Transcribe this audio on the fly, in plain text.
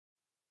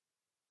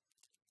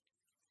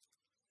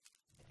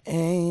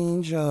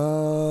Angel.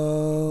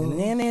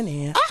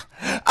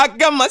 I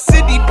got my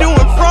city doing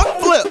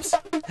front flips.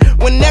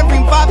 When every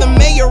father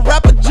mayor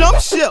rapper jump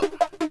ship.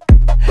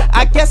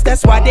 I guess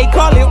that's why they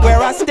call it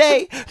where I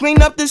stay. Clean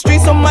up the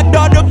streets so my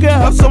daughter can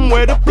have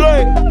somewhere to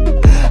play.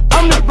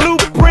 I'm the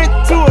blueprint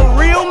to a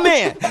real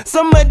man.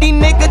 Some of these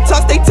niggas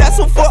toss they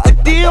tassel for a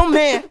deal,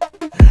 man.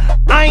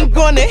 I ain't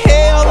going to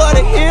hell or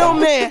the hill,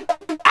 man.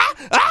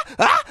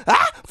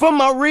 For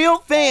my real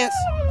fans.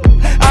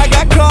 I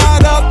got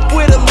caught up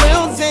with a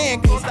Lil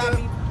Xan.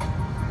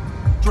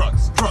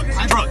 Drugs.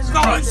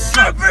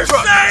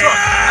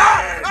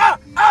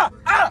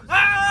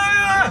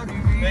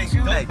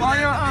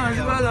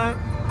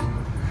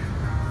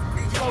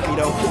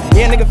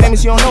 Yeah, nigga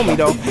famous, you don't know me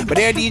though. But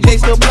their DJ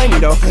still play me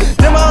though.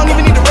 Them I don't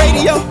even need the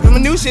radio. My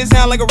new shit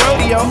sound like a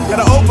rodeo. Got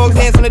the old folks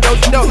dancing the dope.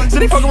 So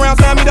they fuck around,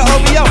 sound me the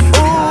OVO.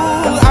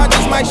 Ooh, I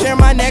just might share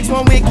my next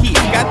one with Keith.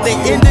 Got the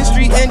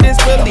industry in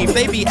disbelief.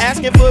 They be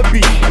asking for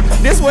beef.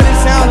 This what it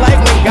sound like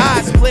when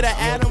God split an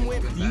atom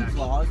with. Do you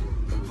vlog?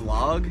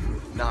 Vlog?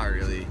 Not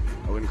really.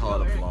 I wouldn't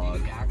call it a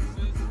vlog.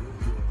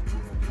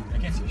 I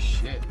can't see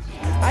shit.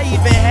 I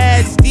even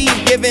had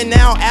Steve giving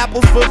out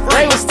apples for free.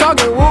 They was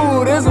talking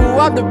woo, this was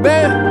off the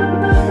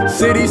bed.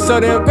 City so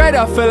damn great,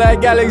 I feel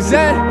like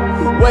Alexander.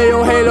 Wear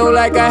your halo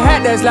like a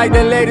hat, that's like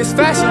the latest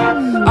fashion.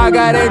 I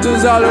got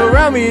angels all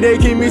around me, they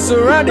keep me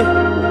surrounded.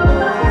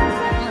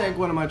 Like,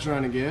 what am I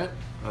trying to get?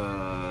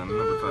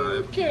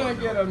 Number 5. Can I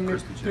get a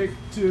mixed pick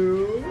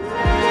too?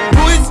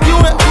 Who is you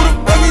and who the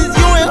fuck is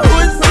you and who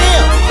is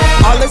them?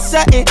 All of a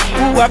sudden,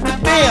 who after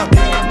bam?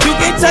 You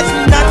can't touch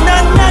me, nah.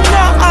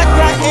 I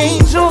got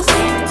angels.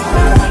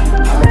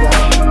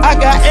 I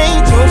got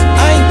angels.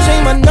 I ain't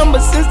changed my number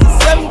since the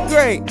 7th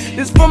grade.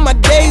 This from my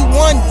day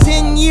 1,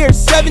 10 years,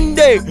 7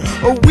 days.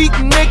 A week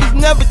niggas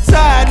never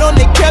tired on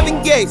their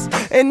Kevin Gates.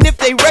 And if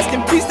they rest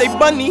in peace, they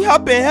bunny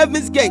hop in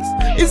heaven's gates.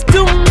 It's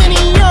too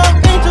many young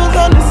angels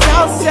on the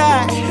south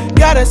side.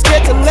 Got us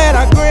scared to let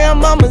our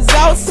grandmamas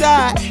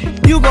outside.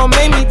 You gon'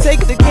 make me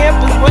take the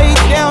campus way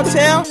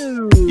downtown.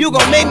 You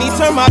gon' make me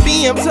turn my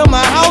BM to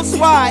my house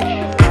wide.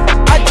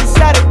 I just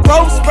had a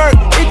growth spurt.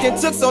 It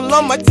just took so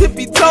long my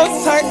tippy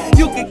toes hurt.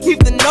 You can keep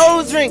the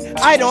nose ring,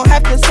 I don't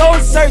have to soul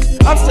search.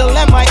 I'm still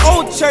at my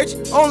old church,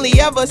 only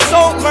ever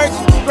sold merch.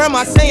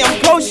 Grandma say I'm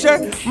kosher,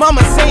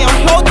 mama say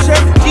I'm culture.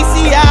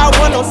 GCI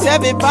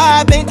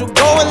 107.5, Angel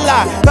going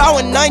live.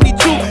 Power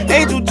 92,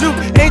 Angel Juke,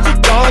 Angel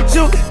gone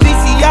juke.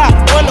 GCI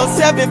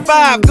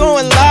 107.5,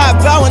 going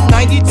live. Power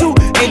 92,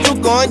 Angel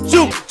going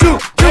juke.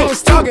 They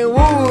was talking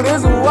woo,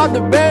 this was off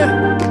the bed.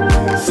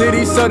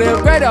 City so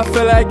damn great, I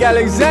feel like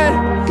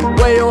Alexander.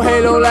 Wear your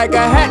halo like a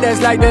hat,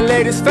 that's like the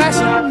latest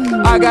fashion.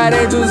 I got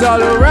angels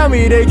all around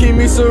me, they keep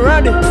me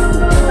surrounded. Off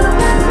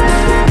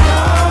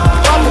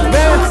the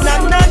bed.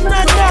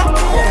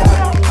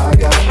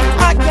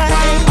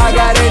 I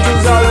got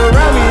angels all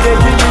around me, they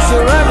keep me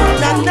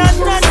surrounded.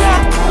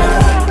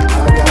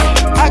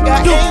 I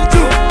got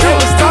angels. They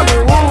was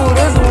talking woo,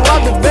 this was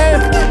off the bed.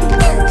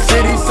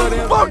 City so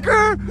damn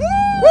Fucker!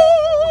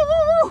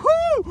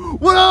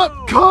 What up,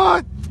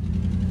 cunt?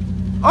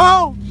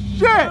 Oh,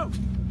 shit!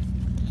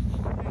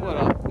 What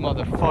up,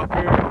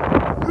 motherfucker?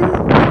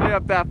 Stay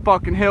up that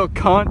fucking hill,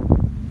 cunt.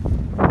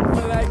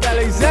 Like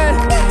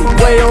Alexander,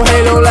 wear your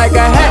halo like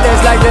a hat,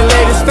 that's like the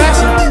latest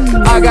fashion.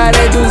 I got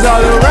angels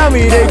all around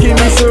me, they keep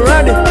me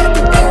surrounded.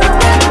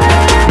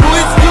 Who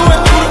is you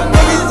and who the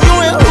fuck is you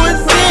and who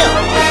is them?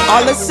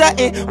 All of a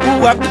sudden,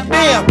 who after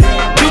bam?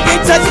 You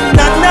can't touch me,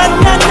 nah.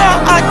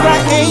 I got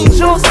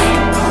angels.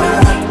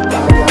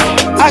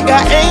 I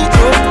got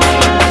angels.